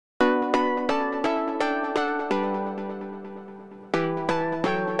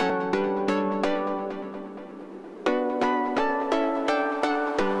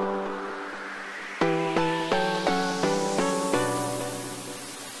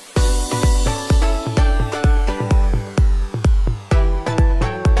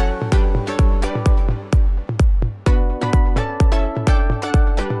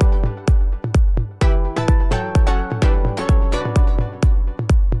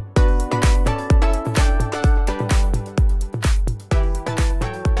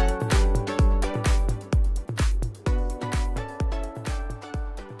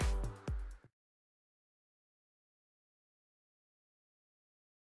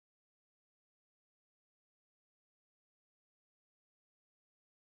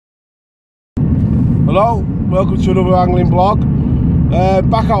Hello, welcome to another angling blog.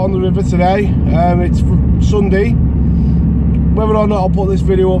 Back out on the river today. It's Sunday. Whether or not I'll put this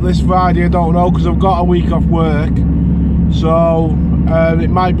video up this Friday, I don't know, because I've got a week off work. So it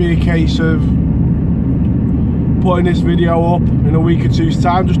might be a case of putting this video up in a week or two's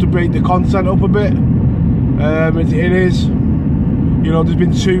time, just to break the content up a bit. It is, you know, there's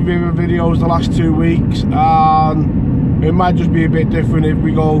been 2 river videos the last 2 weeks, and it might just be a bit different if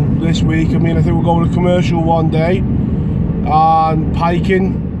we go this week. I mean, I think we're going to commercial one day and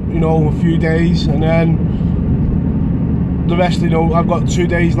piking, you know, a few days, and then the rest, you know, I've got 2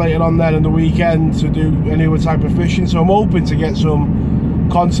 days later on then and the weekend to do any other type of fishing. So I'm hoping to get some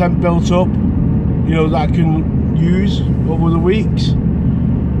content built up, you know, that I can use over the weeks.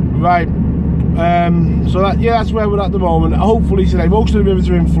 Right, so that's where we're at the moment. Hopefully today, most of the rivers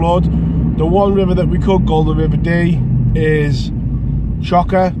are in flood. The one river that we could go, the River Dee, is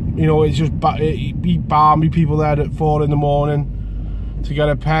chocker. You know, it's just balmy. People there at 4 in the morning to get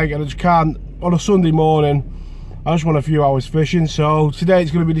a peg, and I just can't on a Sunday morning. I just want a few hours fishing. So today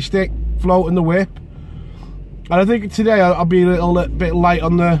it's going to be the stick, float and the whip, and I think today I'll be a little bit light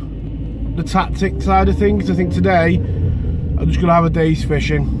on the tactic side of things. I think today I'm just going to have a day's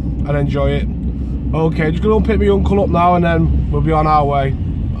fishing and enjoy it. Okay, just going to pick my uncle up now and then we'll be on our way.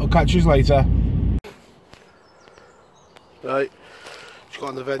 I'll catch you later. Right, just got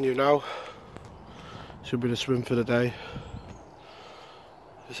on the venue now. Should be the swim for the day.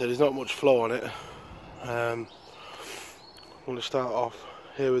 I said there's not much flow on it. I'm going to start off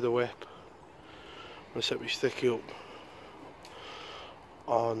here with the whip. I'm going to set my sticky up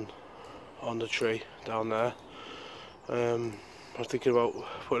on the tree down there. I was thinking about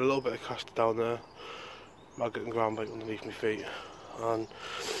putting a little bit of caster down there, maggot and ground bait underneath my feet, and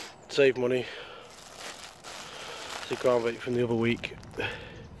save money. The ground bait from the other week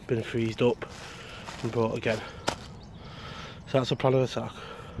been freezed up and brought again. So that's a plan of attack.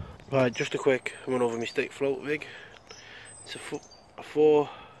 Right, just a quick run over my stick float rig. It's a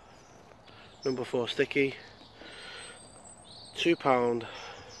number 4 sticky, £2.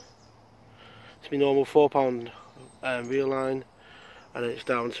 It's my normal £4 reel line, and it's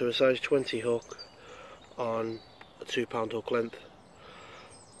down to a size 20 hook on a £2 hook length.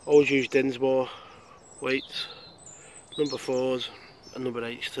 Always use Dinsmore weights, number 4s and number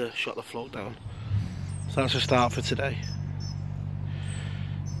 8s to shut the float down. So that's a start for today.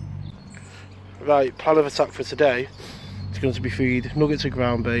 Right, plan of attack for today is going to be feed nuggets of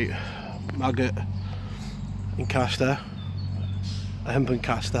ground bait, maggot and caster, a hempen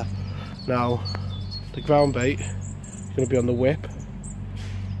caster. Now the ground bait is going to be on the whip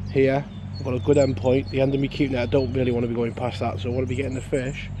here. I've got a good end point, the end of my keep net. I don't really want to be going past that, so I want to be getting the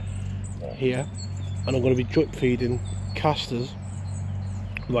fish here, and I'm going to be drip feeding casters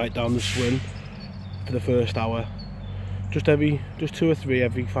right down the swim for the first hour, just 2 or 3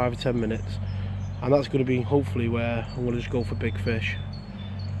 every 5 or 10 minutes, and that's going to be hopefully where I'm going to just go for big fish.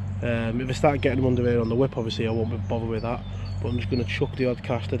 If I start getting them under here on the whip, obviously I won't be bothered with that, but I'm just going to chuck the odd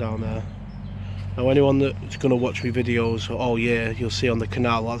caster down there. Now anyone that's going to watch me videos all year, you'll see on the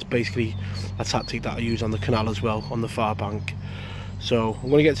canal, that's basically a tactic that I use on the canal as well, on the far bank. So I'm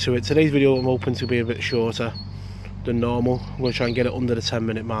going to get to it. Today's video I'm hoping to be a bit shorter than normal. I'm going to try and get it under the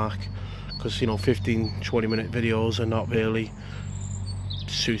 10-minute mark, because, you know, 15-20 minute videos are not really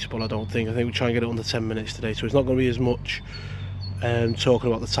suitable, I don't think. I think we'll try and get it under 10 minutes today, so it's not going to be as much talking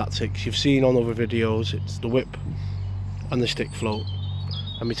about the tactics you've seen on other videos. It's the whip and the stick float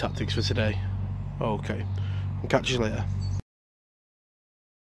and my tactics for today. Okay, I'll catch you later.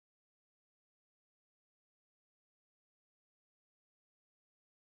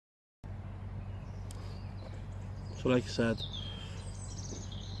 So like I said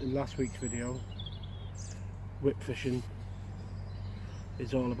in last week's video, whip fishing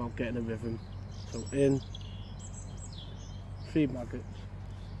is all about getting a rhythm. So in, feed maggots,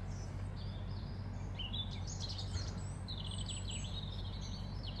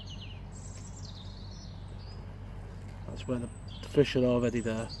 that's where the fish are already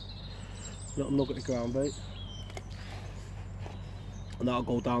there. Little nugget of ground bait, and that'll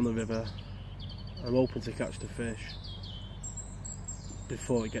go down the river. I'm hoping to catch the fish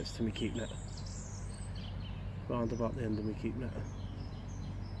before it gets to my keep net, round about the end of my keep net.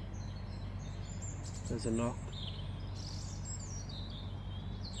 There's a knock.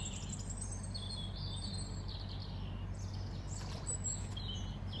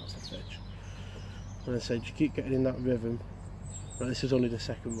 That's a fish. And I said, you keep getting in that rhythm. Right, this is only the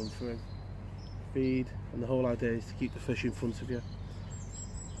second one for him. Feed, and the whole idea is to keep the fish in front of you.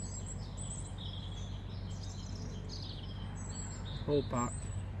 Hold back.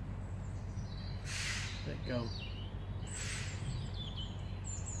 Go.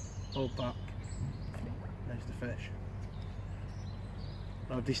 Hold back. There's the fish.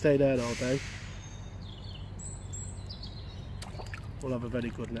 Now if they stay there all day, we'll have a very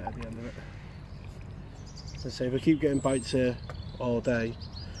good net at the end of it. Let's say if I keep getting bites here all day,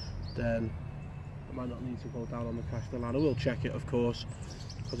 then I might not need to go down on the caster line. I will check it, of course,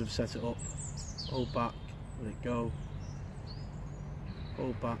 because I've set it up. Hold back, let it go.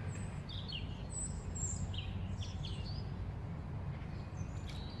 Hold back.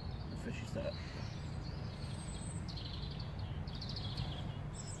 The fish is there.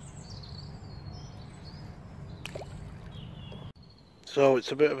 So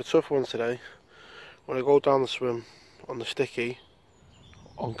it's a bit of a tough one today. When I go down the swim on the sticky,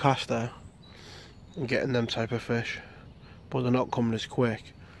 on caster, and getting them type of fish, but they're not coming as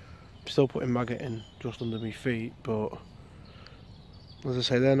quick. I'm still putting maggot in just under my feet, but as I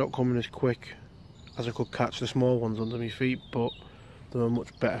say, they're not coming as quick as I could catch the small ones under my feet, but they're a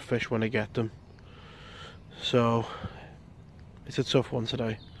much better fish when I get them. So it's a tough one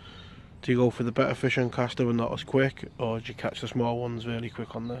today. Do you go for the better fish on caster and not as quick, or do you catch the small ones really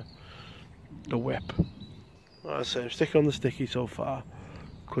quick on the whip? Like I say, I'm sticking on the sticky so far,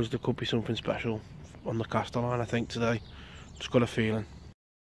 because there could be something special on the caster line I think today. Just got a feeling.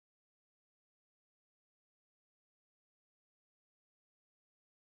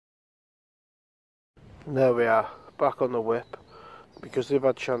 And there we are, back on the whip, because they've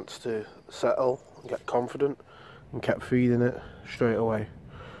had a chance to settle and get confident and kept feeding it straight away.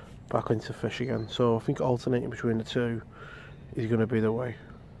 Back into fish again, so I think alternating between the two is going to be the way.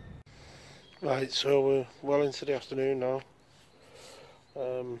 Right, so we're well into the afternoon now.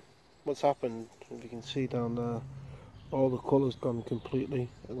 What's happened, if you can see down there, all the colour's gone completely.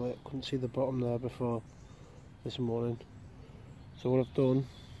 I couldn't see the bottom there before this morning. So what I've done,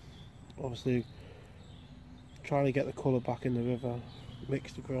 obviously trying to get the colour back in the river,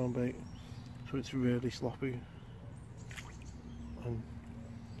 mix the ground bait so it's really sloppy, and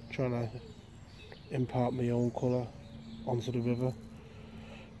trying to impart my own colour onto the river.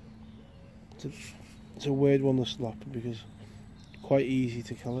 It's a weird one, the slop, because it's quite easy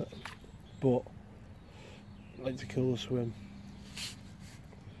to kill it, but I like to kill the swim.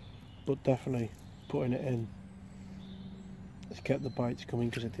 But definitely putting it in has kept the bites coming,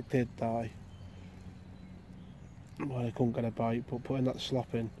 because it did die when I couldn't get a bite, but putting that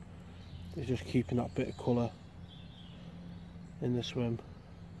slop in is just keeping that bit of colour in the swim.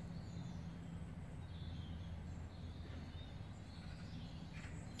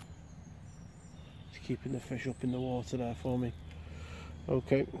 Keeping the fish up in the water there for me.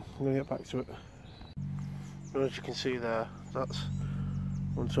 Okay, I'm going to get back to it. And as you can see there, that's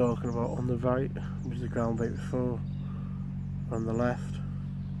what I'm talking about. On the right was the ground bait before, on the left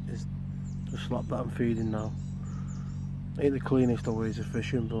is the slop that I'm feeding now. Ain't the cleanest of ways of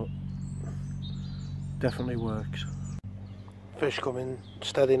fishing, but definitely works. Fish coming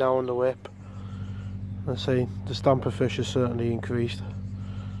steady now on the whip. Let's see, the stamper fish has certainly increased.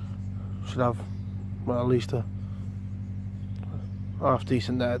 Should have, well, at least a half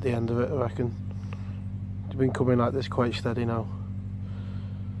decent net at the end of it, I reckon. They've been coming like this quite steady now.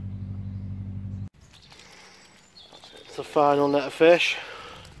 It's the final net of fish,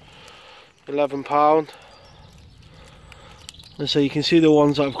 £11. And so you can see the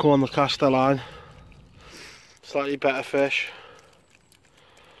ones that have come on the caster line, slightly better fish.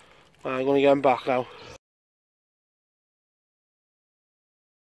 I'm going to get them back now.